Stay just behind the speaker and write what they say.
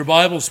Your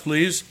Bibles,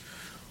 please,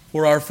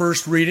 for our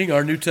first reading,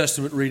 our New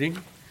Testament reading,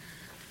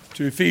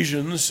 to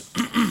Ephesians,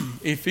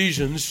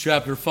 Ephesians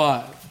chapter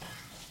 5.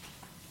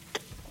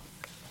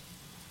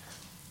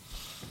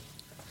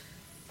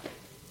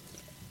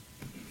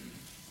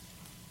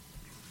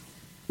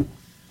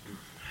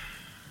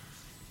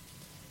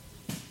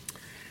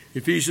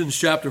 Ephesians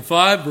chapter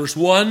 5, verse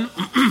 1.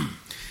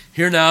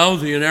 Hear now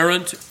the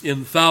inerrant,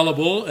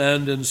 infallible,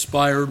 and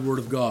inspired Word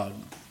of God.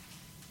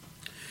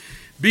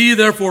 Be ye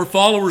therefore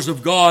followers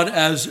of God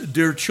as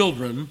dear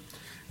children,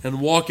 and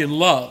walk in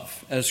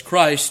love, as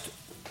Christ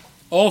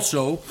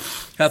also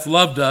hath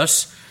loved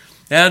us,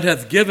 and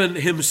hath given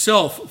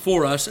himself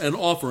for us an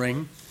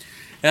offering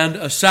and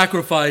a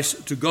sacrifice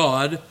to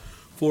God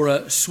for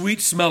a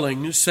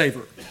sweet-smelling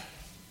savor.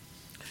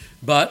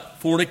 But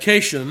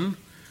fornication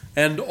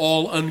and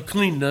all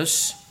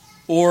uncleanness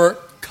or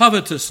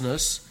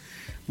covetousness,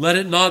 let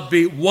it not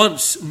be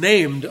once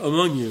named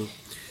among you,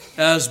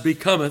 as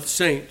becometh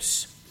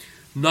saints.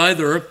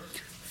 Neither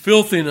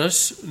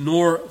filthiness,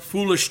 nor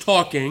foolish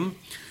talking,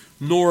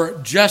 nor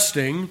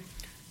jesting,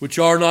 which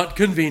are not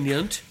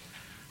convenient,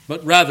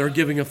 but rather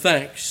giving of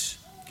thanks.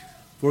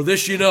 For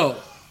this ye know,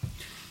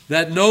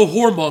 that no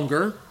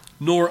whoremonger,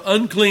 nor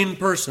unclean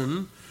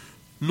person,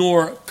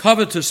 nor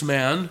covetous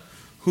man,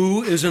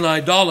 who is an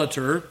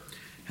idolater,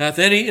 hath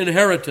any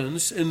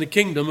inheritance in the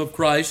kingdom of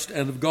Christ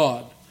and of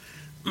God.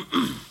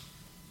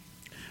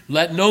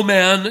 Let no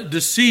man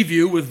deceive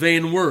you with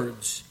vain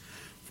words.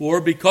 For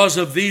because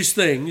of these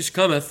things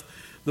cometh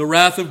the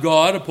wrath of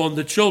God upon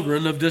the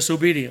children of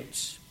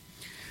disobedience.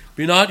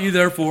 Be not ye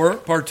therefore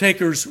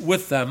partakers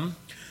with them,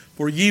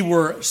 for ye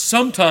were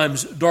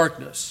sometimes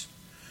darkness.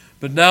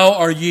 But now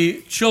are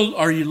ye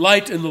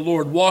light in the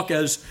Lord, walk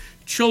as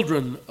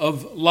children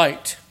of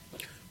light.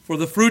 For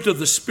the fruit of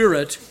the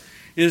Spirit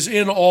is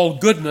in all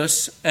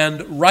goodness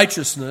and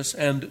righteousness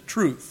and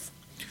truth,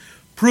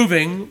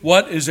 proving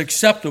what is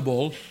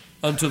acceptable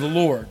unto the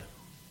Lord.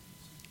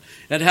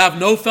 And have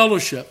no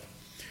fellowship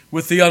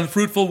with the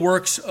unfruitful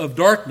works of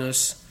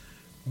darkness,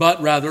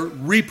 but rather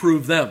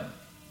reprove them.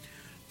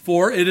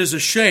 For it is a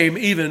shame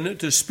even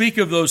to speak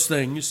of those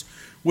things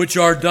which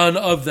are done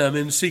of them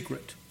in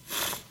secret.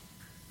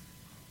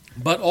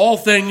 But all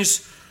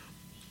things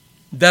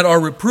that are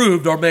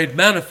reproved are made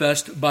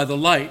manifest by the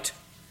light.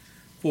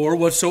 For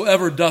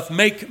whatsoever doth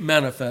make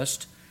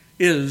manifest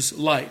is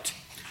light.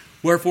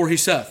 Wherefore he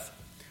saith,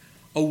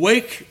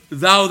 Awake,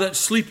 thou that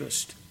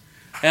sleepest,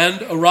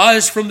 and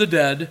arise from the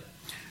dead,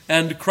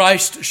 and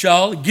Christ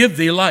shall give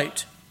thee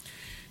light.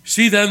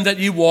 See then that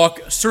ye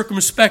walk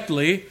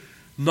circumspectly,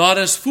 not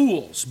as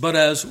fools, but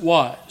as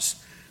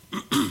wise,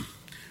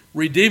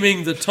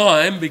 redeeming the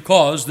time,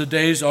 because the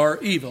days are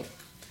evil.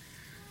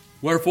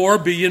 Wherefore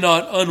be ye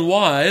not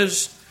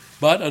unwise,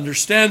 but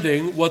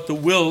understanding what the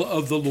will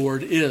of the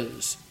Lord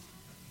is.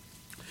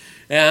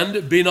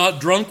 And be not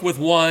drunk with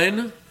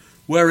wine,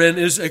 wherein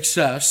is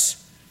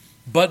excess,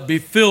 but be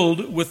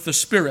filled with the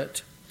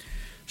Spirit,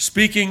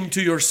 speaking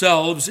to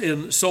yourselves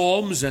in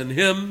psalms and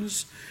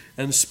hymns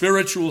and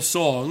spiritual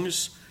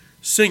songs,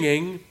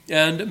 singing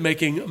and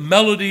making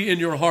melody in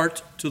your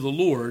heart to the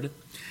Lord,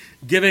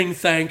 giving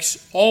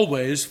thanks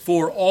always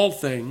for all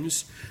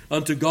things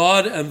unto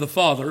God and the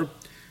Father,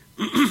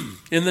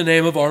 in the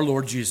name of our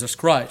Lord Jesus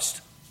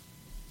Christ,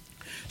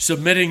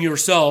 submitting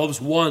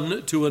yourselves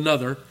one to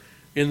another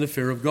in the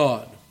fear of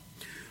God.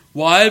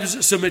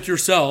 Wives, submit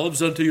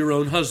yourselves unto your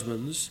own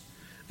husbands,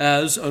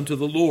 as unto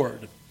the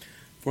Lord.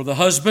 For the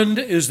husband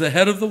is the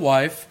head of the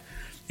wife,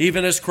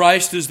 even as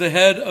Christ is the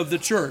head of the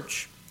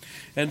church,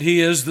 and he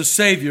is the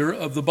Savior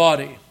of the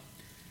body.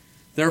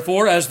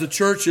 Therefore, as the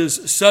church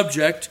is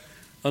subject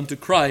unto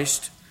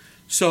Christ,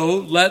 so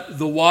let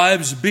the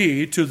wives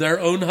be to their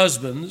own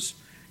husbands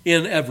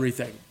in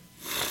everything.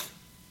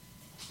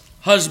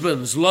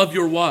 Husbands, love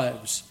your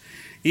wives,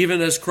 even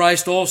as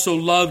Christ also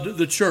loved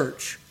the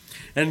church,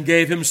 and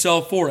gave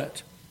himself for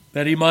it,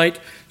 that he might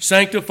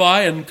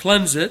sanctify and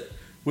cleanse it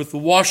with the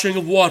washing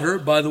of water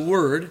by the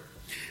word,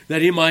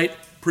 that he might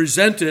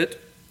present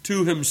it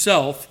to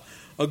himself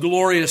a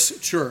glorious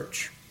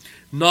church,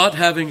 not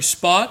having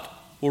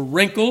spot or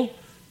wrinkle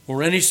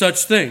or any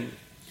such thing,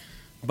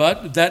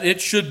 but that it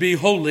should be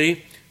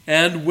holy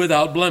and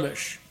without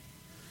blemish.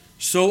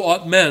 So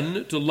ought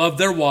men to love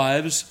their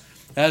wives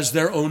as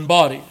their own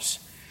bodies.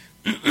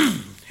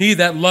 He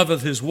that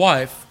loveth his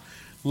wife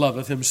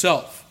loveth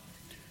himself.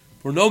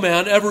 For no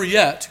man ever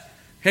yet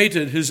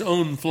hated his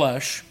own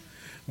flesh,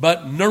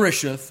 but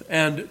nourisheth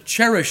and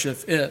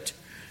cherisheth it,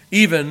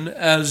 even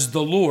as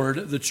the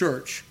Lord the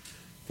church.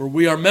 For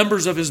we are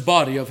members of his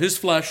body, of his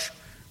flesh,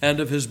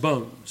 and of his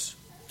bones.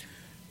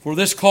 For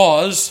this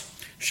cause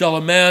shall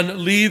a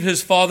man leave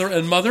his father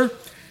and mother,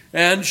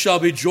 and shall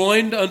be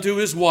joined unto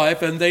his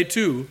wife, and they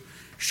two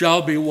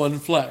shall be one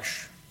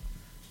flesh.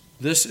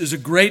 This is a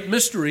great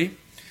mystery,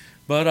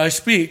 but I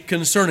speak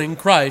concerning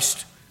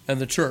Christ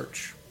and the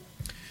church.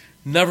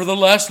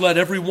 Nevertheless, let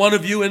every one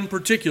of you in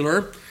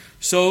particular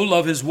so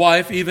love his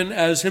wife even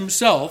as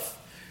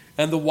himself,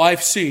 and the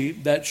wife see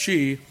that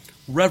she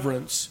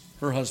reverence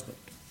her husband.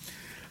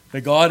 May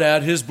God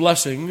add his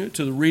blessing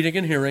to the reading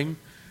and hearing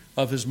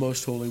of his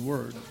most holy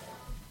word.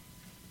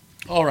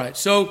 All right,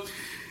 so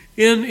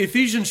in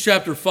Ephesians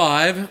chapter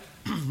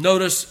 5,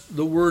 notice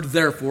the word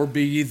therefore,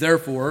 be ye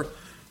therefore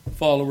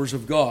followers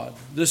of God.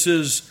 This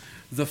is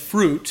the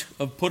fruit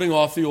of putting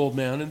off the old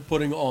man and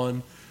putting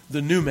on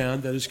the new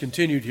man that is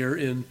continued here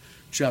in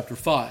chapter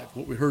 5.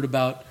 What we heard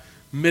about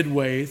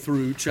midway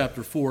through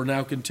chapter 4,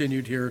 now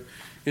continued here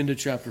into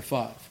chapter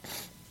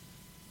 5.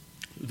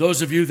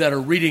 Those of you that are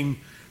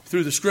reading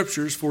through the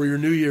scriptures for your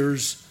New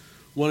Year's,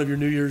 one of your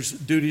New Year's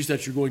duties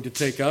that you're going to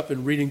take up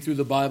and reading through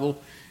the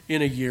Bible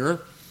in a year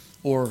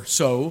or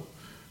so,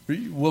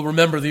 will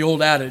remember the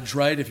old adage,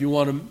 right? If you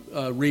want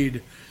to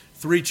read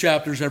 3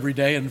 chapters every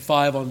day and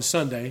 5 on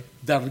Sunday,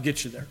 that'll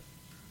get you there.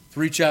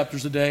 3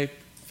 chapters a day,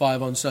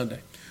 5 on Sunday.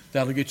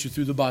 That'll get you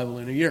through the Bible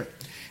in a year.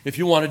 If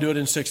you want to do it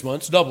in 6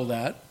 months, double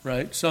that,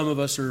 right? Some of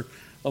us are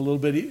a little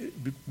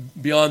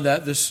bit beyond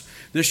that.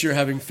 This year,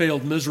 having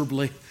failed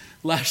miserably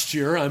last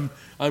year, I'm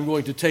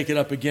going to take it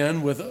up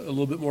again with a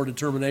little bit more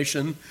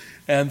determination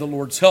and the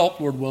Lord's help,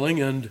 Lord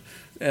willing,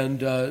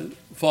 and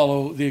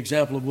follow the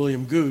example of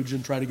William Gouge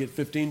and try to get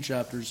 15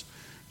 chapters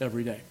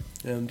every day.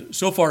 And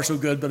so far, so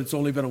good, but it's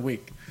only been a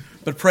week.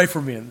 But pray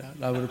for me in that.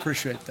 I would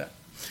appreciate that.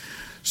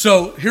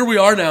 So here we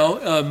are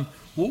now.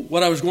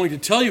 What I was going to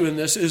tell you in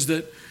this is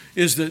that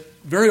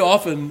very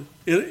often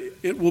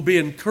it will be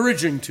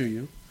encouraging to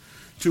you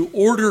to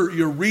order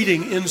your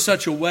reading in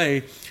such a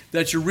way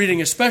that you're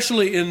reading,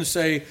 especially in,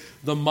 say,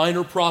 the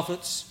minor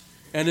prophets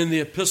and in the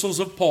epistles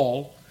of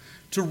Paul,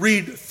 to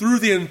read through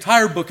the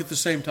entire book at the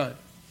same time.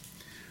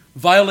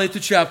 Violate the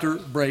chapter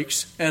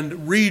breaks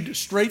and read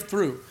straight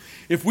through.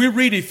 If we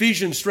read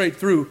Ephesians straight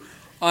through,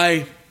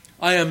 I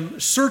am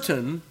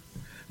certain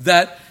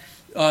that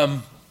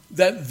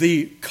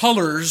the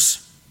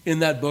colors in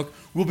that book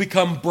will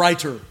become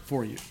brighter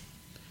for you,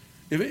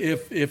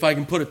 if I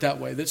can put it that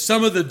way. That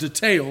some of the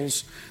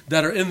details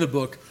that are in the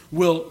book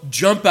will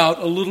jump out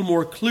a little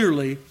more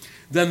clearly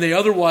than they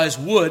otherwise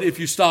would if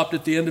you stopped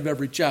at the end of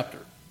every chapter.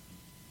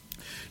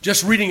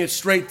 Just reading it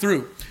straight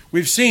through.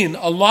 We've seen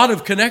a lot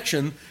of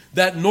connection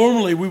that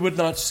normally we would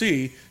not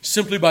see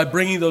simply by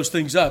bringing those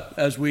things up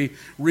as we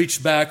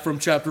reach back from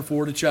chapter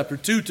 4 to chapter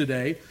 2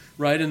 today,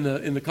 right, in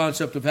the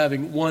concept of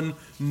having one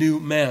new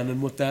man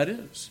and what that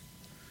is.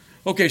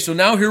 Okay, so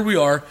now here we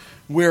are.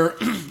 We're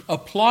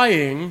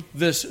applying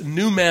this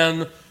new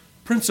man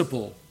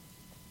principle.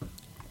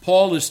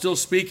 Paul is still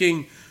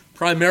speaking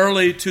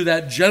primarily to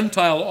that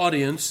Gentile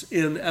audience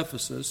in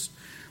Ephesus.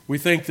 We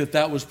think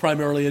that was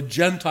primarily a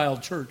Gentile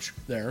church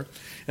there.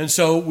 And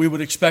so we would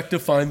expect to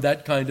find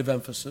that kind of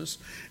emphasis,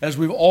 as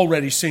we've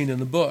already seen in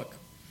the book.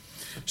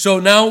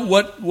 So now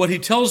what he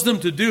tells them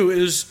to do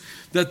is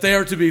that they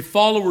are to be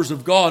followers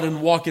of God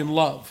and walk in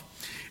love.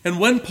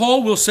 And when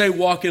Paul will say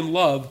walk in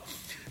love,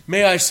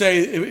 may I say,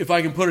 if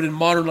I can put it in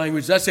modern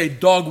language, that's a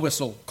dog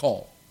whistle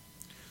call.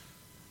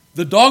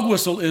 The dog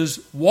whistle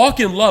is walk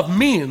in love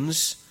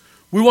means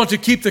we want to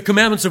keep the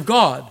commandments of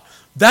God.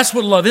 That's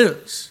what love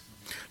is.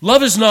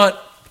 Love is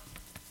not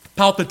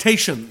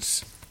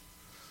palpitations.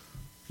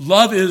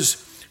 Love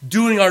is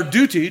doing our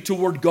duty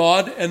toward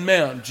God and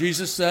man.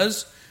 Jesus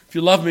says, if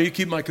you love me, you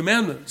keep my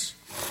commandments.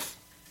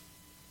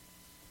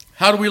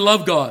 How do we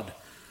love God?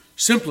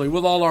 Simply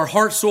with all our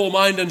heart, soul,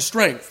 mind, and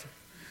strength.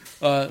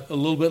 A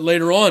little bit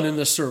later on in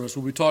this service,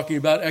 we'll be talking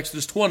about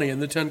Exodus 20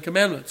 and the 10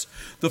 Commandments.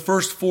 The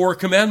first 4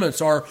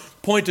 commandments are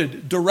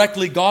pointed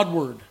directly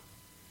Godward.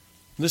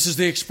 This is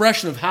the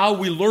expression of how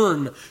we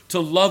learn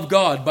to love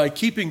God, by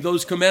keeping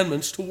those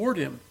commandments toward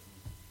Him.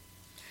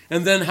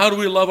 And then how do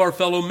we love our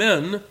fellow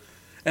men?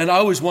 And I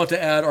always want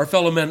to add our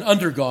fellow men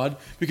under God,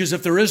 because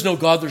if there is no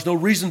God, there's no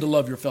reason to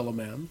love your fellow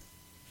man,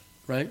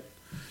 right?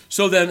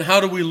 So then how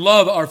do we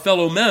love our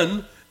fellow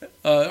men,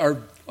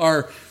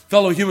 our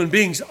fellow human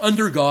beings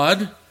under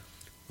God?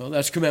 Well,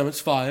 that's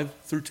commandments 5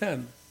 through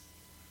 10.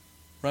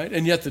 Right?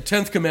 And yet the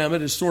 10th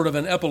commandment is sort of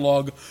an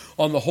epilogue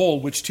on the whole,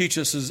 which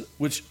teaches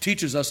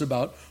us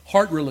about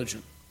heart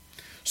religion.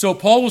 So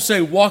Paul will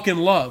say, walk in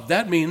love.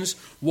 That means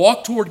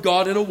walk toward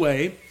God in a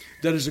way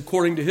that is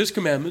according to His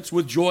commandments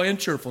with joy and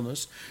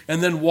cheerfulness,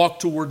 and then walk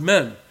toward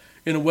men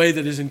in a way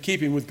that is in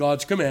keeping with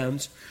God's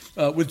commands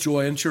with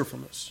joy and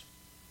cheerfulness.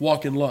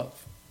 Walk in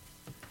love.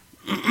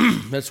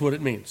 That's what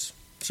it means.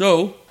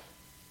 So,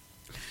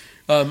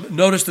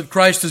 notice that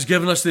Christ has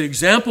given us the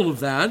example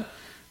of that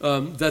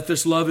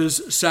this love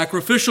is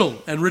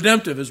sacrificial and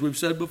redemptive, as we've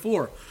said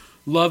before.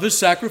 Love is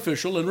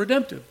sacrificial and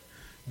redemptive.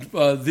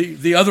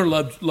 The other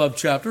love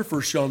chapter,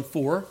 1 John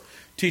 4,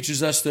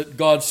 teaches us that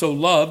God so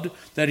loved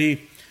that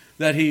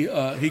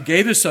he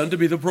gave His Son to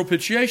be the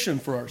propitiation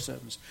for our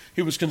sins.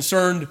 He was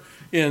concerned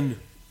in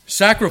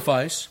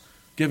sacrifice,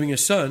 giving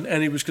His Son,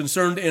 and He was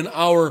concerned in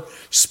our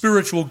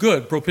spiritual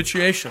good,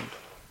 propitiation.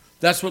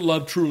 That's what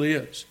love truly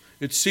is.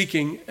 It's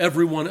seeking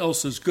everyone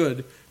else's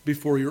good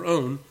before your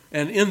own,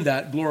 and in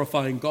that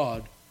glorifying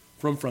God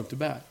from front to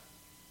back.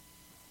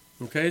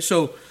 Okay,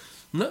 so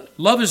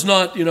love is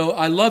not,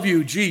 I love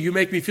you, gee, you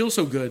make me feel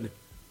so good.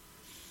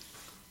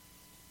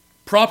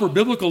 proper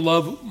biblical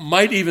love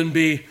might even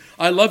be,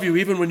 I love you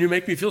even when you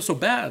make me feel so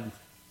bad.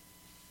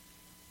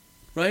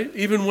 Right?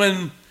 Even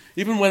when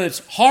it's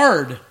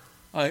hard,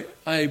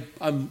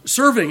 I'm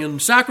serving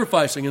and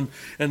sacrificing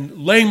and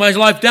laying my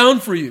life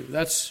down for you.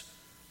 That's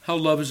how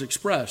love is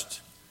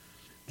expressed.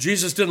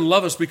 Jesus didn't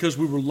love us because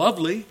we were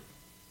lovely.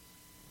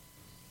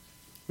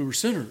 We were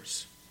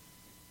sinners.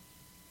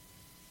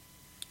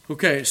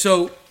 Okay,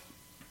 so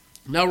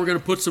now we're going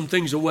to put some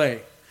things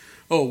away.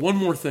 Oh, one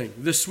more thing.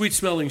 This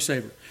sweet-smelling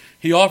savor.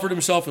 He offered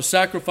himself a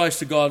sacrifice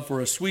to God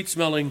for a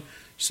sweet-smelling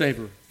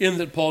savor. In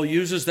that Paul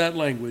uses that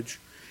language,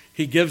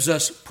 he gives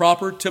us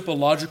proper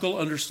typological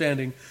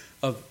understanding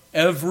of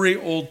every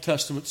Old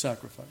Testament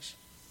sacrifice.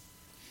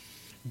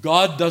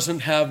 God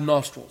doesn't have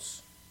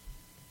nostrils.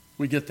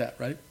 We get that,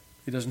 right?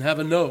 He doesn't have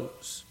a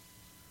nose.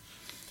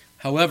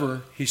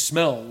 However, he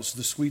smells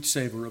the sweet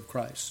savor of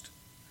Christ.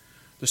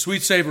 The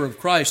sweet savor of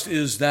Christ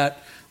is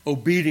that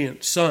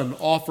obedient Son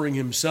offering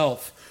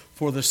himself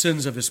for the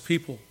sins of his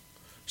people,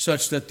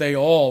 such that they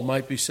all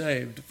might be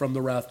saved from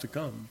the wrath to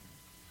come.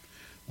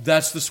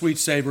 That's the sweet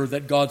savor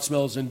that God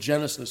smells in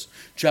Genesis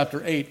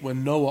chapter 8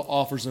 when Noah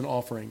offers an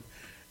offering,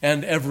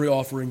 and every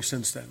offering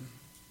since then.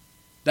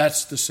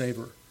 That's the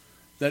savor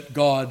that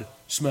God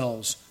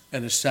smells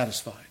and is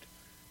satisfied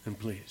and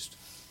pleased.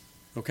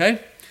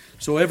 Okay?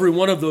 So every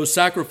one of those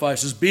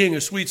sacrifices being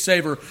a sweet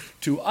savor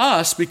to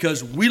us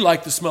because we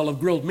like the smell of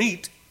grilled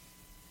meat,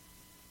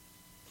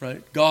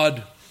 right?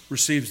 God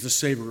receives the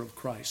savor of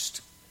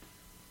Christ.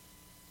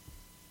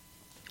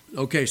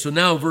 Okay, so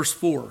now verse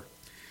 3.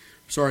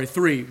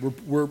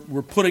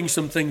 We're putting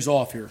some things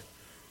off here.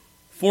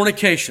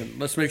 Fornication.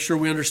 Let's make sure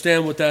we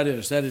understand what that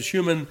is. That is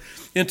human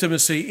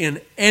intimacy in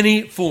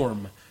any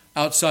form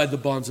outside the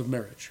bonds of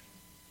marriage.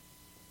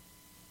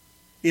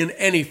 In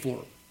any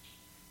form.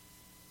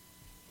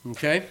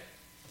 Okay?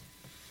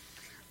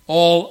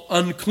 All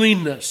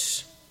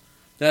uncleanness.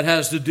 That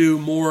has to do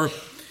more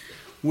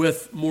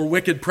with more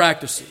wicked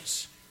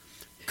practices.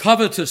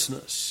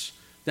 Covetousness.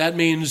 That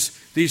means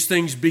these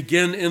things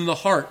begin in the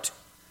heart.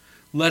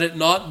 Let it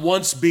not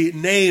once be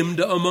named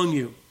among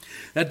you.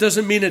 That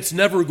doesn't mean it's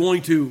never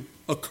going to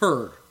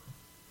occur,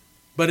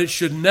 but it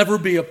should never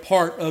be a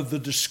part of the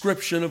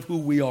description of who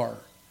we are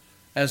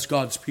as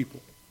God's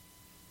people.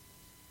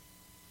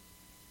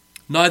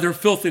 Neither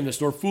filthiness,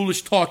 nor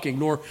foolish talking,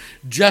 nor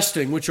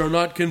jesting, which are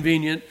not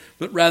convenient,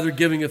 but rather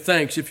giving of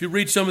thanks. If you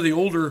read some of the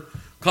older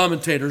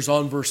commentators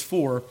on verse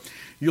 4,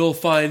 you'll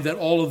find that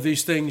all of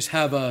these things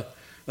have a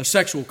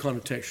sexual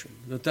connotation,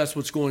 that's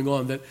what's going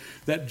on,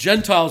 that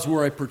Gentiles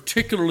were a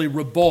particularly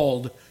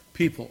ribald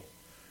people.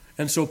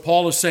 And so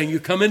Paul is saying, you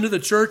come into the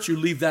church, you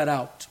leave that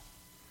out.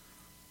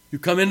 You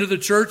come into the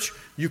church,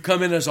 you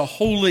come in as a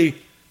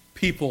holy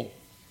people,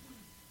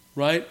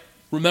 right?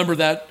 Remember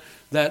that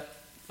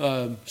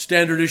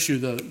standard issue,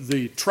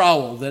 the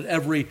trowel that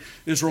every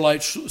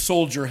Israelite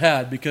soldier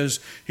had,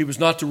 because he was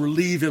not to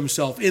relieve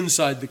himself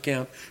inside the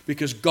camp,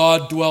 because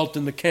God dwelt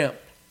in the camp.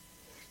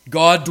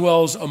 God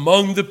dwells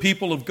among the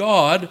people of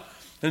God,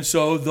 and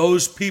so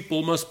those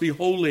people must be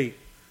holy.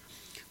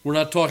 We're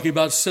not talking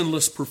about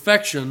sinless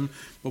perfection,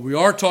 but we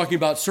are talking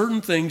about certain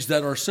things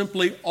that are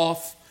simply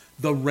off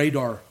the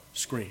radar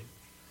screen.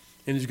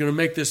 And he's going to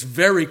make this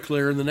very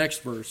clear in the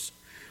next verse.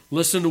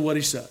 Listen to what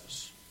he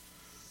says.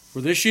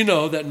 For this you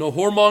know, that no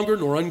whoremonger,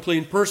 nor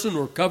unclean person,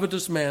 nor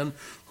covetous man,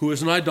 who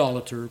is an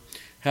idolater,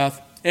 hath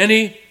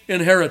any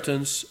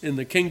inheritance in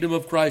the kingdom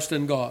of Christ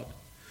and God.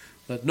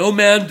 Let no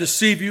man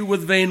deceive you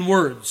with vain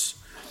words,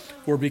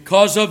 for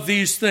because of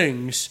these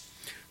things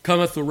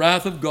cometh the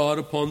wrath of God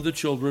upon the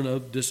children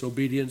of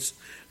disobedience.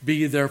 Be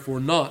ye therefore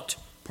not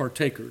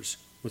partakers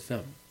with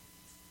them.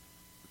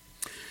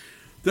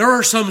 There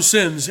are some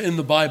sins in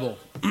the Bible,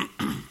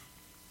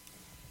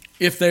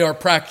 if they are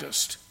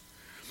practiced.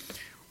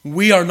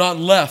 We are not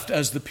left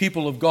as the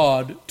people of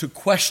God to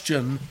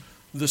question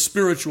the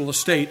spiritual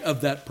estate of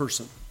that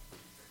person.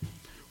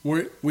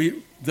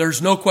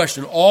 There's no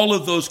question. All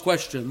of those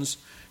questions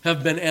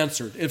have been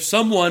answered. If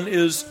someone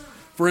is,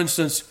 for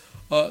instance,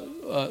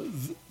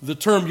 the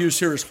term used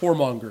here is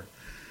whoremonger.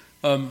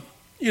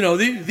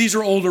 These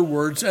are older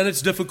words, and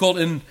it's difficult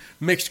in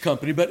mixed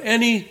company. But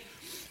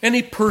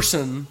any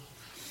person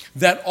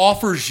that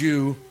offers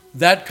you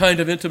that kind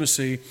of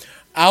intimacy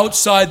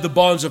outside the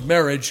bonds of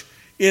marriage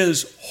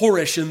is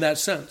whorish in that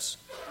sense.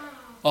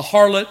 A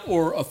harlot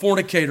or a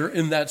fornicator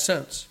in that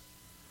sense.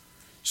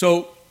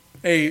 So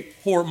a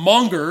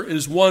whoremonger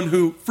is one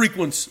who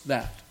frequents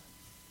that.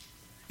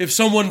 If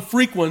someone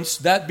frequents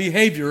that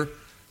behavior,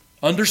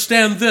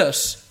 understand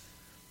this: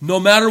 no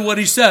matter what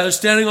he says,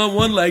 standing on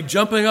one leg,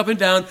 jumping up and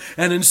down,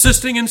 and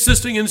insisting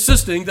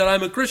that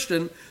I'm a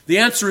Christian, the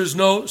answer is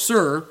no,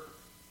 sir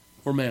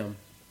or ma'am,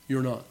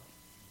 you're not.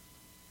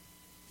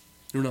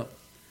 You're not.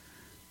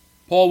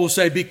 Paul will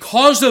say,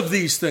 because of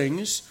these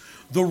things,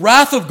 the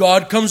wrath of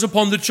God comes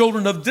upon the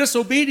children of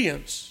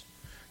disobedience.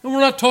 And we're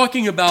not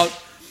talking about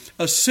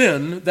a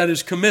sin that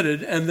is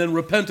committed and then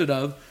repented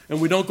of, and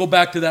we don't go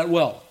back to that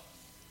well.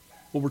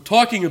 What we're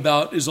talking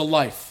about is a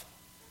life,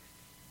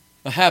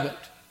 a habit.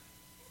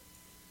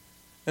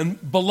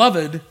 And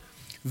beloved,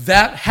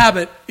 that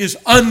habit is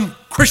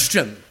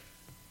unchristian.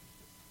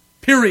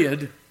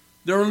 Period.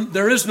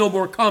 There is no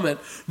more comment.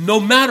 No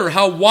matter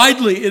how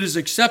widely it is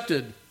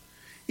accepted,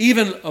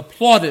 even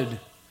applauded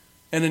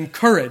and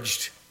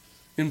encouraged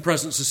in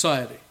present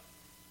society.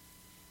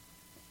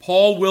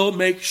 Paul will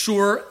make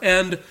sure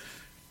and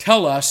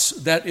tell us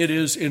that it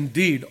is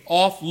indeed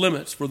off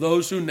limits for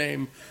those who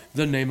name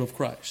the name of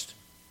Christ.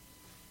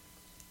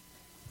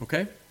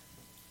 Okay?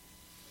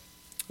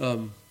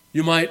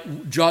 You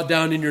might jot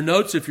down in your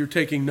notes, if you're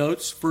taking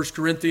notes, 1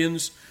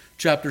 Corinthians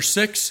chapter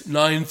 6,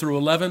 9 through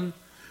 11,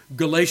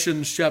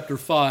 Galatians chapter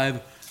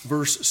 5,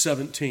 verse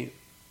 17.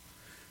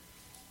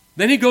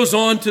 Then he goes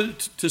on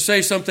to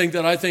say something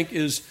that I think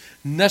is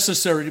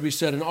necessary to be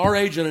said in our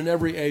age and in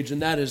every age,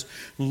 and that is,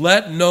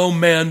 let no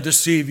man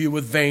deceive you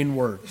with vain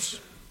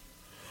words.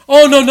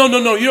 Oh, no,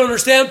 you don't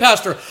understand,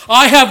 Pastor.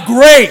 I have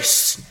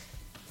grace.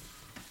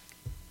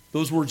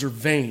 Those words are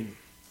vain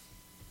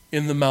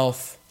in the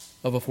mouth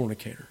of a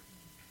fornicator.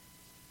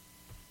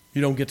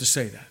 You don't get to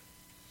say that.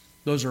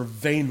 Those are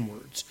vain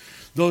words.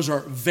 Those are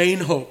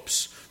vain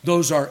hopes.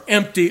 Those are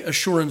empty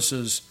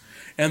assurances.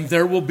 And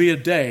there will be a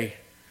day,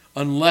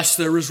 unless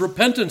there is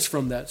repentance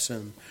from that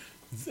sin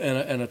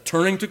and a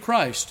turning to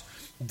Christ,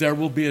 there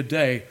will be a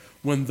day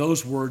when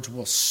those words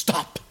will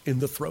stop in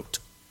the throat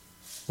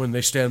when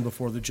they stand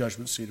before the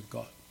judgment seat of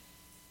God.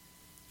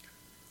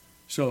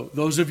 So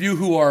those of you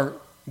who are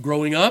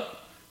growing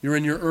up, you're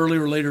in your early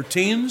or later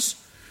teens,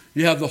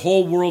 you have the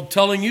whole world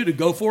telling you to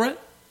go for it,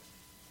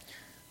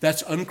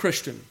 that's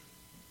unchristian.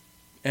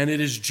 And it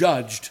is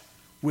judged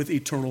with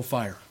eternal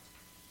fire.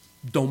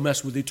 Don't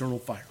mess with eternal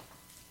fire.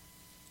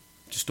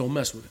 Just don't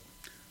mess with it.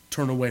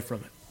 Turn away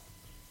from it.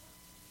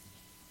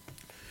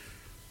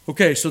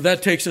 Okay, so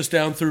that takes us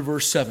down through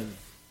verse 7.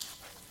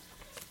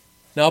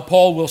 Now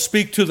Paul will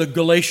speak to the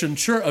Galatian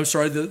church,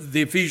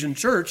 the Ephesian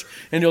church,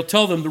 and he'll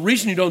tell them the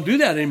reason you don't do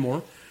that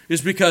anymore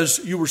is because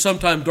you were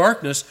sometime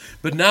darkness,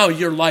 but now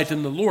you're light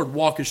in the Lord.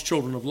 Walk as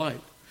children of light.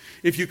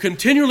 If you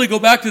continually go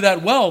back to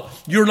that well,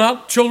 you're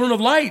not children of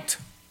light.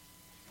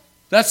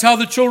 That's how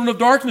the children of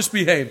darkness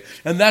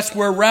behave, and that's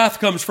where wrath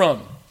comes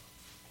from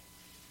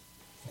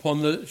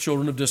upon the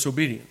children of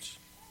disobedience.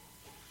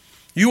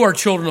 You are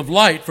children of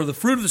light, for the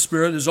fruit of the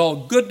Spirit is all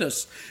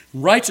goodness,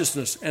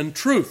 righteousness, and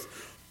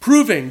truth,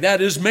 proving,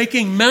 that is,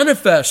 making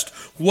manifest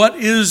what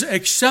is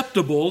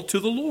acceptable to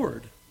the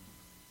Lord.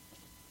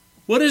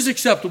 What is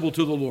acceptable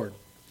to the Lord?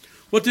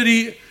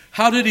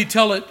 How did he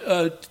tell it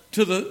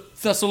to the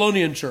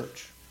Thessalonian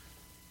church?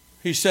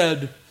 He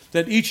said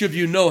that each of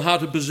you know how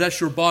to possess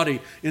your body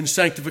in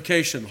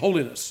sanctification,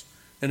 holiness,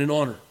 and in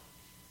honor.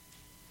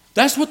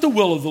 That's what the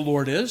will of the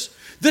Lord is.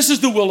 This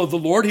is the will of the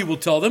Lord, he will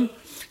tell them,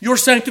 your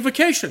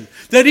sanctification.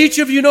 That each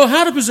of you know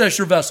how to possess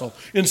your vessel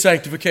in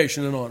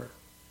sanctification and honor.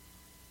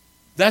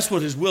 That's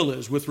what his will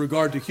is with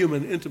regard to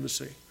human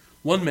intimacy.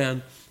 One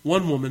man,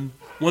 one woman,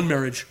 one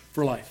marriage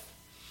for life.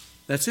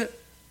 That's it.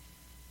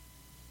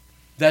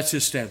 That's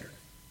his standard.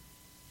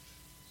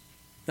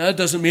 Now, that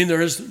doesn't mean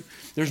there's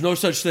no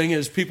such thing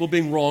as people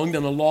being wronged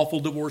and a lawful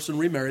divorce and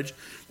remarriage,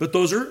 but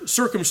those are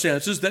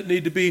circumstances that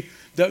need to be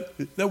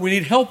that we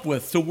need help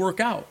with to work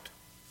out.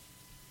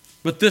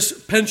 But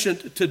this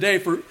penchant today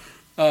for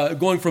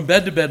going from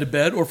bed to bed to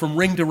bed or from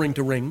ring to ring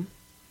to ring,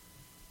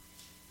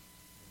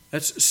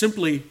 that's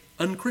simply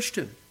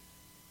unchristian.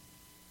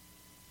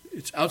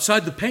 It's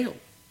outside the pale.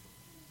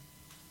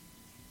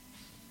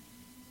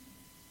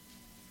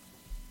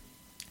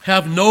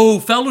 Have no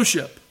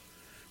fellowship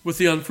with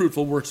the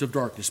unfruitful works of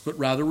darkness, but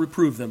rather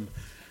reprove them.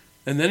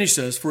 And then he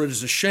says, for it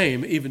is a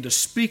shame even to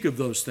speak of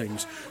those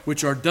things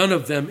which are done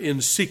of them in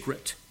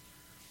secret.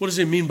 What does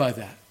he mean by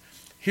that?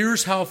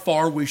 Here's how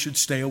far we should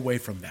stay away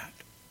from that.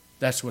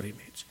 That's what he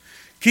means.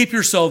 Keep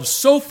yourselves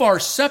so far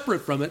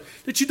separate from it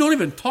that you don't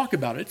even talk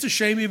about it. It's a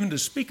shame even to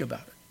speak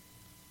about it.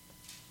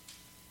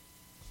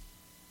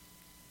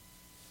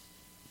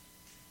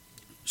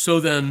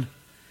 So then,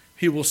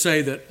 he will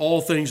say that all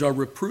things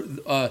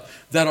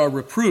that are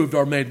reproved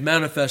are made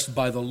manifest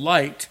by the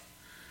light.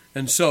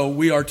 And so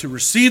we are to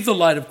receive the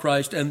light of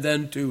Christ and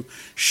then to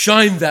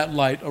shine that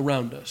light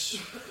around us.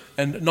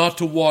 And not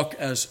to walk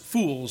as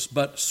fools,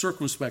 but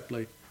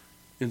circumspectly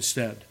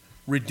instead,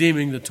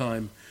 redeeming the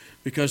time,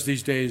 because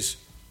these days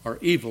are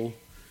evil.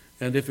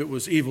 And if it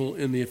was evil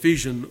in the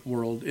Ephesian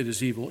world, it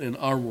is evil in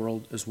our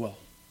world as well.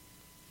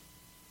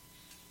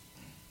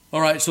 All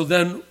right, so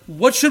then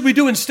what should we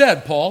do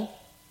instead, Paul?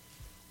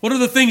 What are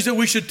the things that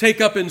we should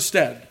take up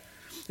instead?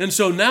 And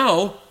so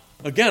now,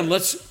 again,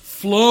 let's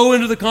flow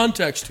into the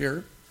context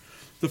here.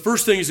 The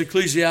first thing is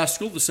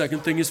ecclesiastical. The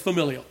second thing is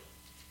familial.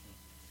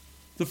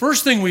 The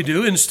first thing we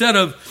do, instead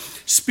of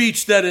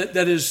speech that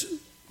is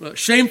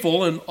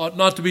shameful and ought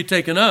not to be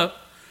taken up,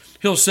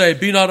 he'll say,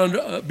 be not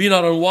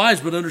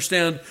unwise, but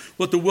understand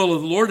what the will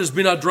of the Lord is.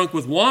 Be not drunk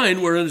with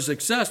wine, wherein is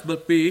excess,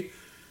 but be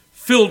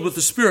filled with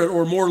the Spirit,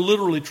 or more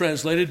literally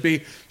translated,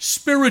 be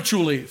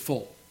spiritually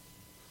full.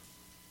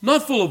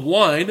 Not full of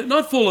wine,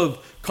 not full of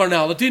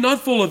carnality,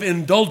 not full of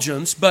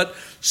indulgence, but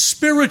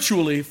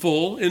spiritually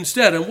full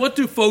instead. And what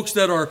do folks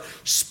that are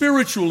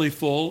spiritually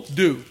full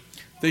do?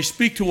 They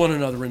speak to one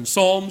another in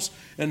psalms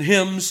and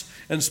hymns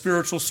and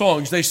spiritual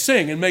songs. They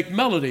sing and make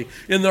melody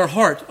in their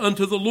heart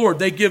unto the Lord.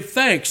 They give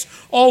thanks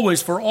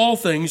always for all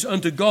things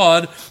unto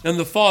God and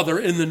the Father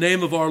in the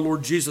name of our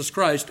Lord Jesus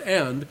Christ,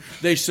 and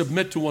they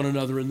submit to one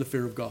another in the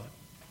fear of God.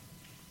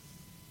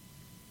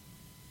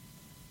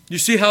 You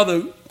see how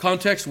the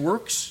context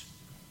works?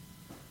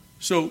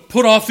 So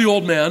put off the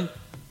old man,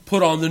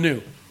 put on the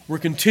new. We're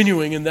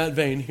continuing in that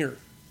vein here.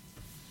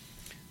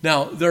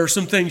 Now, there are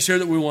some things here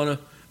that we want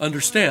to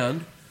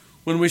understand.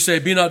 When we say,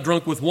 be not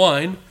drunk with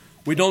wine,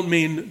 we don't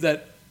mean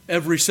that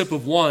every sip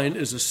of wine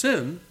is a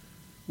sin.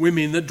 We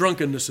mean that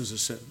drunkenness is a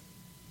sin.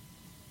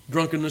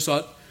 Drunkenness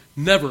ought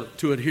never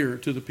to adhere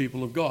to the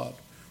people of God,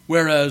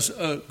 whereas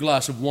a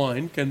glass of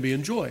wine can be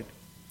enjoyed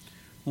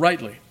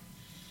rightly.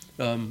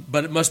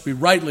 But it must be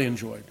rightly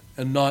enjoyed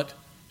and not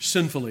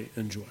sinfully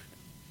enjoyed.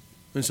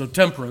 And so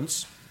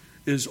temperance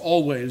is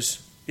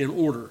always in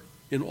order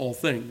in all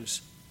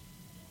things.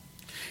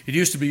 It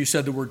used to be you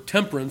said the word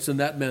temperance, and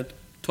that meant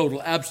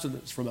total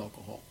abstinence from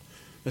alcohol.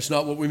 That's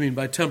not what we mean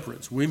by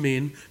temperance. We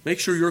mean make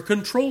sure you're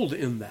controlled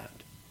in that.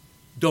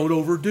 Don't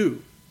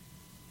overdo.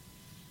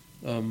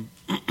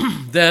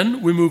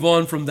 Then we move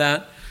on from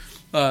that.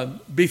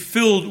 Be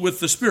filled with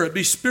the Spirit.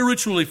 Be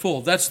spiritually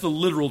full. That's the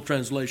literal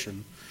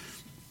translation.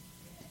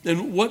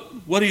 And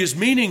what he is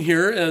meaning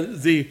here,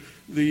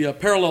 the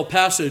parallel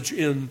passage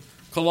in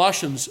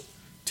Colossians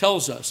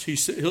tells us,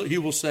 he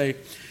will say,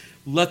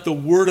 let the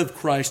word of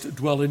Christ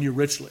dwell in you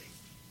richly.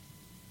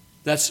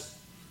 That's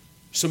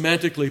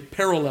semantically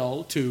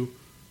parallel to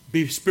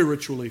be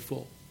spiritually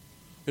full.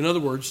 In other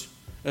words,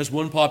 as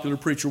one popular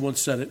preacher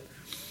once said it,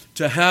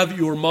 to have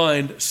your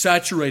mind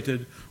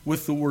saturated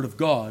with the word of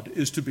God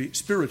is to be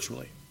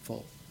spiritually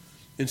full,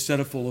 instead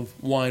of full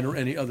of wine or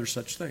any other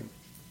such thing.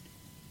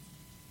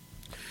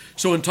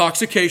 So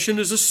intoxication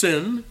is a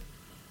sin.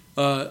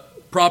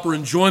 Proper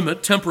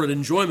enjoyment, temperate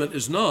enjoyment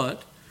is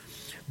not.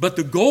 But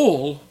the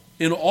goal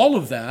in all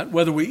of that,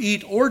 whether we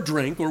eat or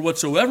drink or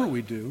whatsoever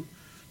we do,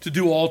 to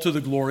do all to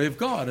the glory of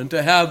God and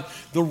to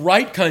have the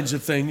right kinds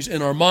of things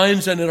in our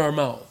minds and in our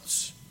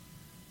mouths.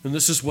 And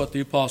this is what the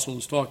apostle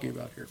is talking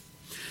about here.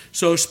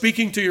 So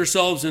speaking to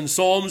yourselves in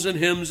psalms and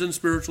hymns and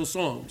spiritual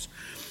songs.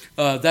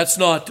 That's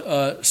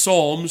not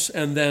psalms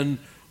and then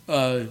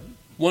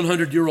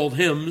 100-year-old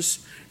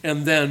hymns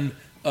and then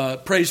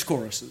praise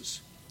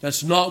choruses.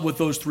 That's not what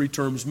those three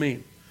terms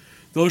mean.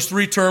 Those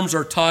three terms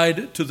are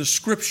tied to the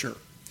Scripture.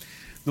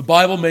 The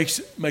Bible makes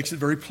it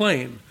very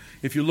plain.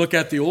 If you look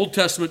at the Old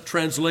Testament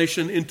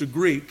translation into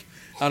Greek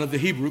out of the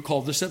Hebrew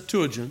called the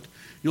Septuagint,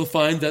 you'll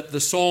find that the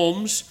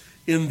Psalms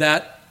in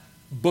that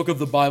book of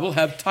the Bible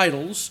have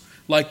titles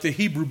like the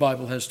Hebrew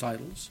Bible has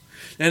titles.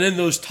 And in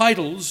those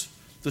titles,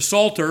 the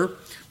Psalter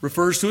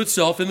refers to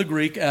itself in the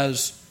Greek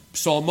as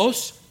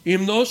psalmos,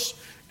 hymnos,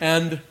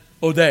 and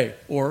ode,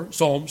 or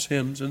psalms,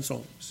 hymns, and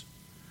songs.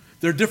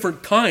 They're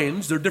different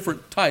kinds, they're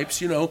different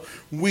types. You know,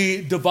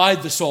 we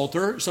divide the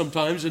Psalter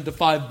sometimes into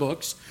 5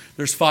 books.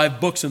 There's 5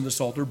 books in the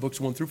Psalter,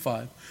 books 1 through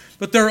 5.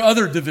 But there are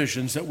other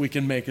divisions that we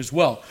can make as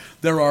well.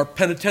 There are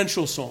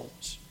penitential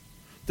psalms.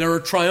 There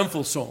are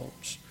triumphal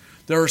psalms.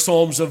 There are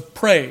psalms of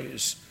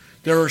praise.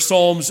 There are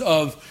psalms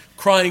of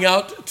crying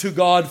out to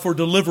God for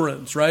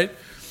deliverance, right?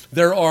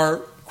 There are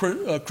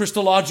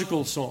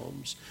Christological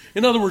psalms.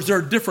 In other words, there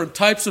are different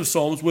types of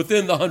psalms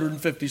within the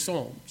 150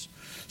 psalms.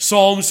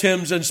 Psalms,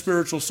 hymns, and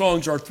spiritual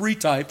songs are 3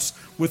 types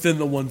within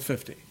the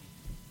 150.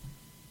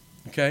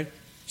 Okay?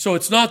 So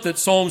it's not that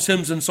psalms,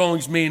 hymns, and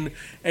songs mean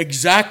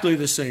exactly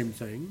the same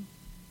thing.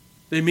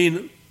 They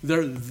mean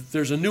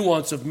there's a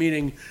nuance of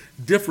meaning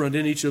different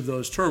in each of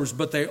those terms,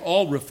 but they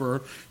all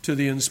refer to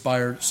the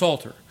inspired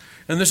Psalter.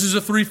 And this is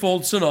a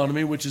threefold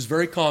synonymy, which is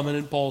very common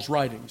in Paul's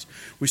writings.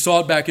 We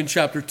saw it back in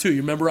chapter 2.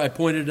 You remember I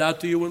pointed it out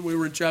to you when we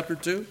were in chapter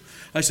 2?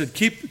 I said,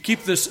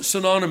 keep this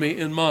synonymy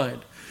in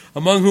mind.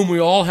 Among whom we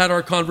all had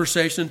our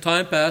conversation in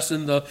time past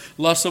in the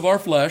lusts of our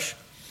flesh.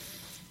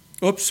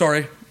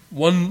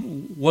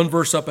 One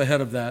verse up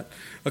ahead of that.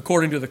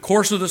 According to the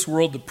course of this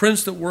world, the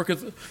prince of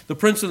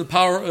the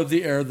power of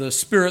the air, the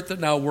spirit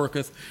that now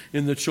worketh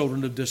in the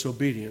children of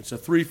disobedience. A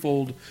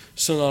threefold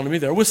synonymy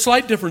there, with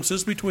slight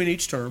differences between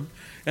each term.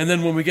 And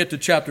then when we get to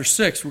chapter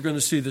 6, we're going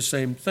to see the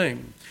same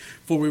thing.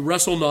 For we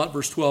wrestle not,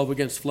 verse 12,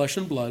 against flesh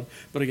and blood,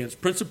 but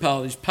against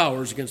principalities,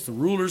 powers, against the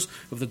rulers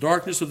of the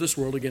darkness of this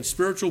world, against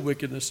spiritual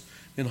wickedness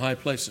in high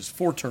places.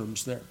 4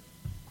 terms there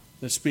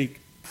that speak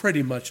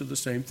pretty much of the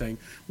same thing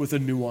with a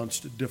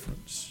nuanced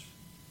difference.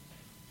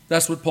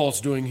 That's what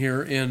Paul's doing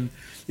here in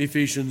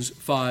Ephesians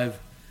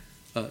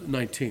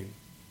 5:19.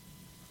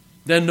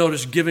 Then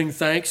notice giving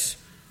thanks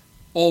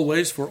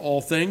always for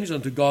all things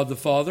unto God the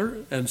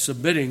Father and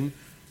submitting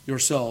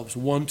yourselves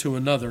one to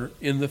another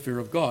in the fear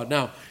of God.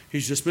 Now,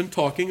 he's just been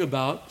talking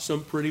about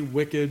some pretty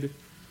wicked,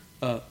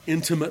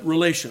 intimate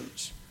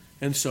relations.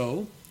 And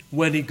so,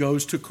 when he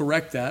goes to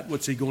correct that,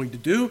 what's he going to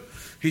do?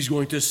 He's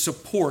going to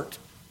support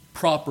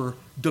proper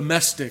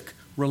domestic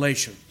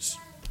relations.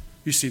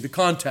 You see the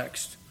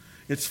context.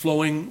 It's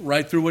flowing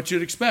right through what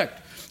you'd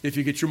expect if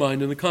you get your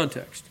mind in the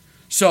context.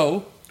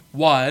 So,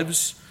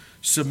 wives,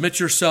 submit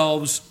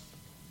yourselves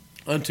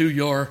unto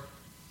your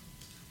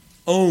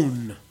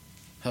own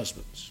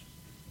husbands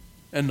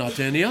and not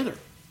to any other.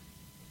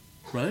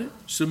 Right?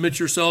 Submit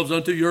yourselves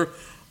unto your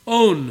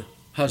own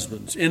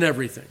husbands in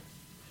everything.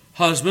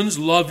 Husbands,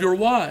 love your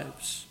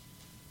wives.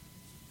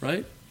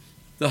 Right?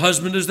 The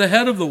husband is the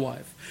head of the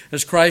wife,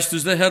 as Christ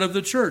is the head of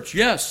the church.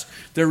 Yes,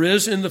 there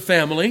is in the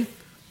family,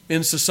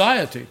 in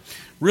society,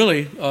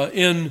 really,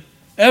 in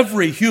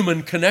every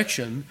human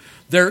connection,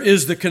 there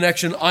is the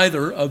connection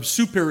either of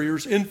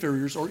superiors,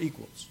 inferiors, or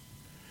equals.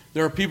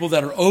 There are people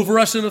that are over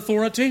us in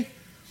authority,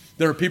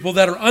 there are people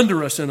that are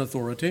under us in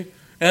authority,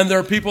 and there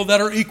are people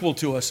that are equal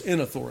to us in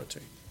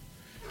authority.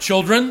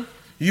 Children,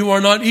 you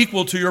are not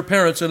equal to your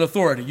parents in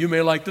authority. You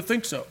may like to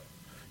think so.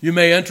 You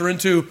may enter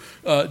into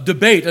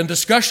debate and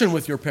discussion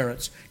with your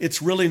parents.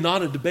 It's really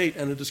not a debate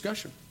and a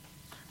discussion.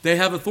 They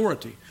have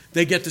authority.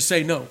 They get to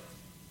say no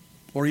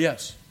or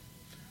yes.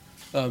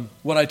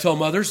 What I tell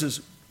mothers is,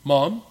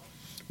 Mom,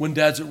 when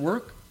Dad's at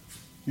work,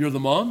 you're the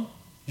mom,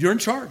 you're in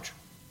charge.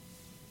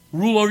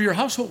 Rule over your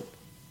household.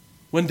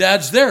 When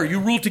Dad's there, you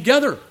rule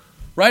together.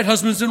 Right?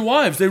 Husbands and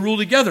wives, they rule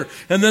together.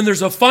 And then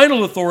there's a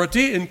final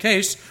authority in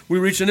case we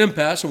reach an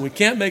impasse and we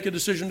can't make a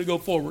decision to go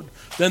forward.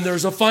 Then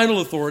there's a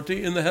final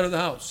authority in the head of the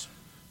house,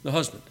 the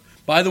husband.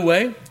 By the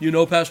way, you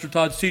know Pastor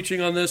Todd's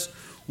teaching on this.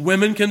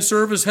 Women can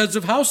serve as heads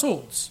of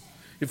households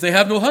if they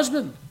have no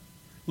husband.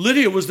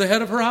 Lydia was the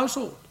head of her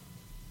household.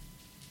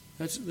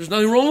 There's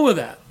nothing wrong with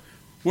that.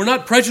 We're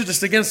not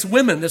prejudiced against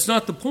women. That's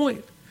not the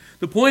point.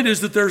 The point is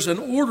that there's an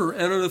order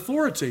and an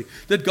authority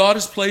that God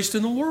has placed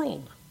in the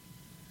world.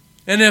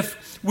 And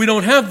if we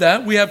don't have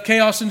that, we have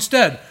chaos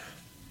instead.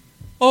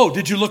 Oh,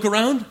 did you look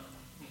around?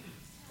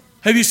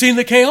 Have you seen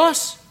the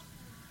chaos?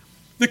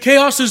 The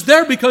chaos is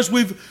there because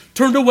we've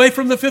turned away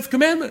from the fifth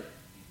commandment.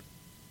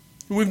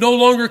 We've no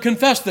longer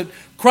confessed that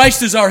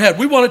Christ is our head.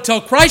 We want to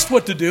tell Christ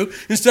what to do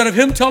instead of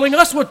him telling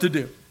us what to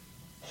do.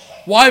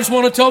 Wives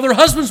want to tell their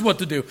husbands what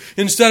to do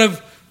instead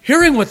of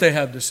hearing what they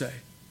have to say.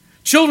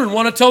 Children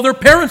want to tell their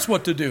parents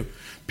what to do.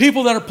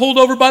 People that are pulled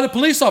over by the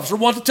police officer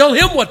want to tell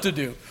him what to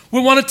do.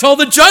 We want to tell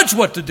the judge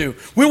what to do.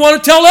 We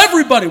want to tell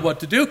everybody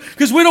what to do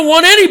because we don't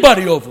want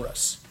anybody over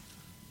us.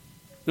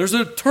 There's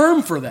a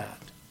term for that.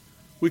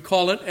 We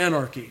call it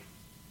anarchy.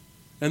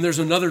 And there's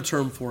another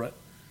term for it.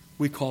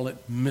 We call it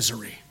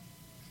misery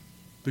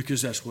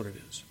because that's what it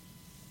is.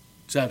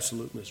 It's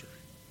absolute misery.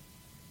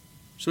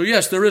 So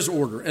yes, there is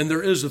order and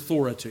there is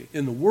authority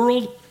in the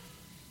world,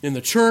 in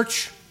the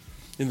church,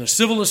 in the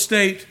civil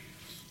estate,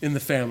 in the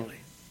family.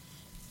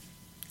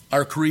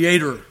 Our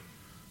Creator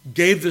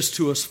gave this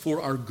to us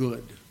for our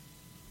good.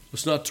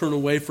 Let's not turn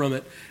away from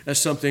it as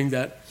something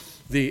that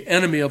the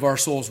enemy of our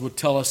souls would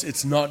tell us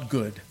it's not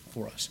good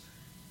for us.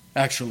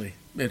 Actually,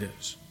 it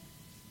is.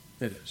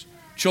 It is.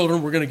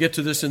 Children, we're going to get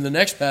to this in the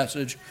next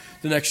passage,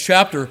 the next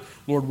chapter,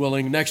 Lord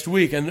willing, next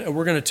week. And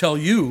we're going to tell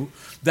you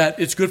that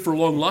it's good for a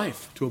long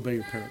life to obey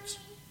your parents.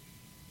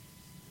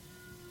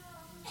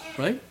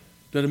 Right?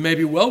 That it may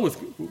be well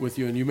with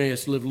you and you may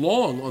live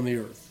long on the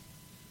earth.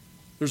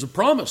 There's a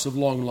promise of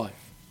long life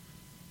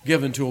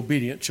given to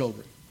obedient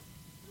children.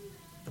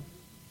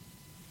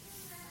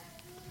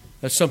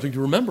 That's something to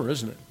remember,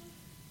 isn't it?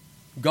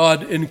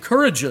 God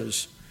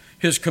encourages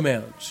his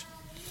commands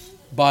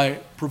by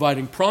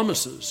providing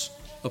promises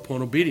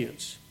upon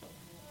obedience.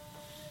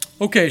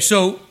 Okay,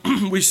 so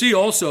we see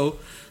also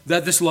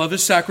that this love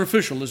is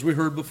sacrificial, as we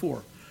heard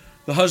before.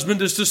 The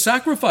husband is to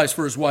sacrifice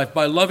for his wife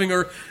by loving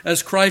her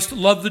as Christ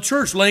loved the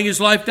church, laying his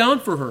life down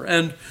for her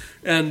and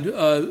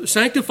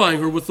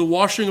sanctifying her with the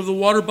washing of the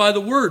water by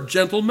the word.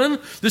 Gentlemen,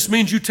 this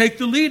means you take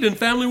the lead in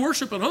family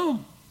worship at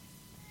home.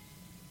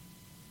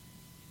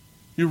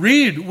 You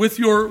read with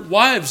your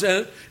wives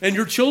and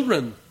your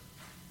children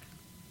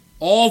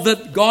all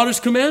that God has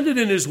commanded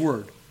in his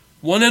word.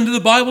 One end of the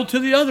Bible to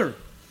the other.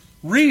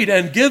 Read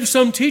and give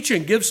some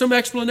teaching, give some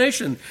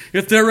explanation.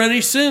 If there are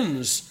any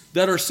sins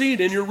that are seen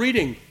in your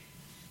reading,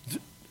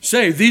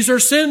 say, these are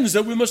sins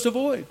that we must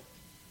avoid.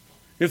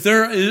 If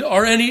there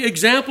are any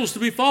examples to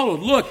be followed,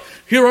 look,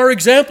 here are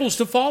examples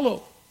to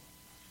follow.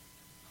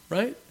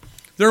 Right?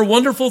 There are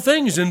wonderful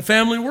things in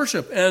family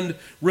worship. And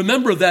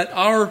remember that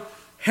our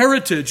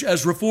heritage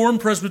as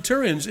Reformed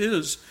Presbyterians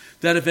is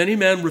that if any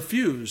man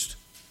refused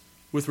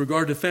with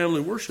regard to family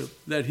worship,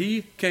 that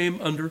he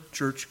came under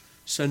church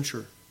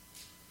censure.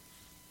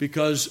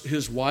 Because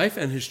his wife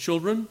and his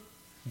children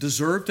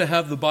deserve to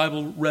have the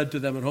Bible read to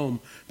them at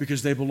home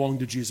because they belong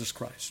to Jesus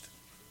Christ.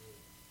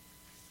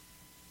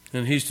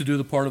 And he's to do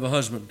the part of a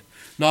husband,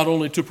 not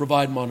only to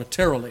provide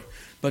monetarily,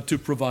 but to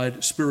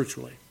provide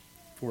spiritually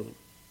for them.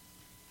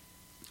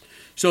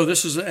 So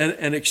this is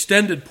an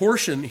extended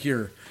portion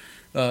here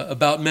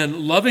about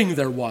men loving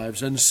their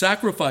wives and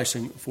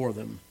sacrificing for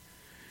them.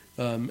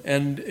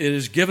 And it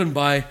is given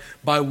by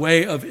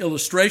way of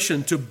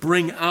illustration to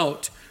bring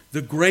out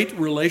the great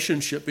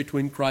relationship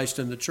between Christ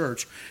and the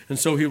church. And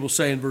so he will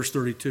say in verse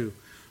 32,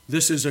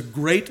 This is a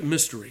great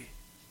mystery,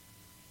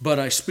 but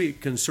I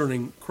speak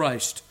concerning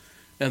Christ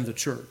and the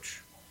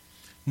church.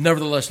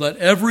 Nevertheless, let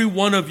every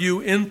one of you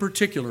in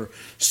particular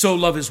so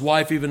love his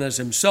wife even as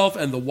himself,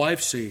 and the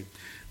wife see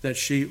that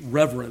she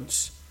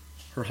reverence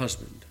her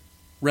husband.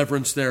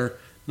 Reverence there,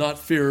 not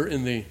fear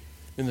in the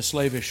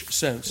slavish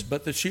sense,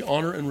 but that she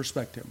honor and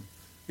respect him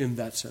in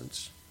that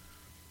sense.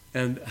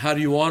 And how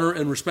do you honor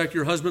and respect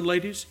your husband,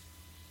 ladies?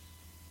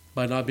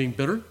 By not being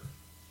bitter,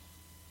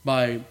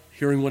 by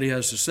hearing what he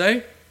has to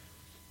say,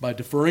 by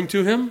deferring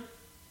to him,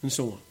 and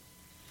so on.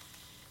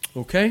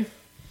 Okay?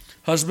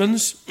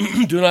 Husbands,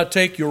 do not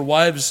take your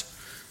wives'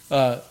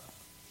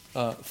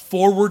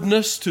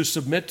 forwardness to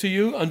submit to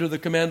you under the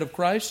command of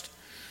Christ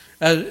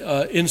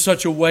in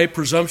such a way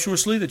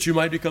presumptuously that you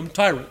might become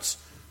tyrants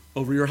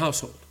over your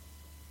household.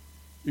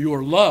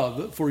 Your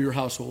love for your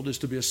household is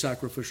to be a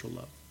sacrificial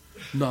love,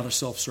 not a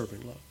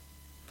self-serving love.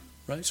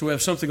 Right? So we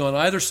have something on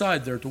either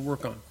side there to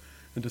work on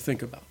and to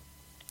think about.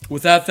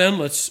 With that then,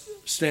 let's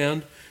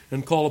stand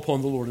and call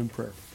upon the Lord in prayer.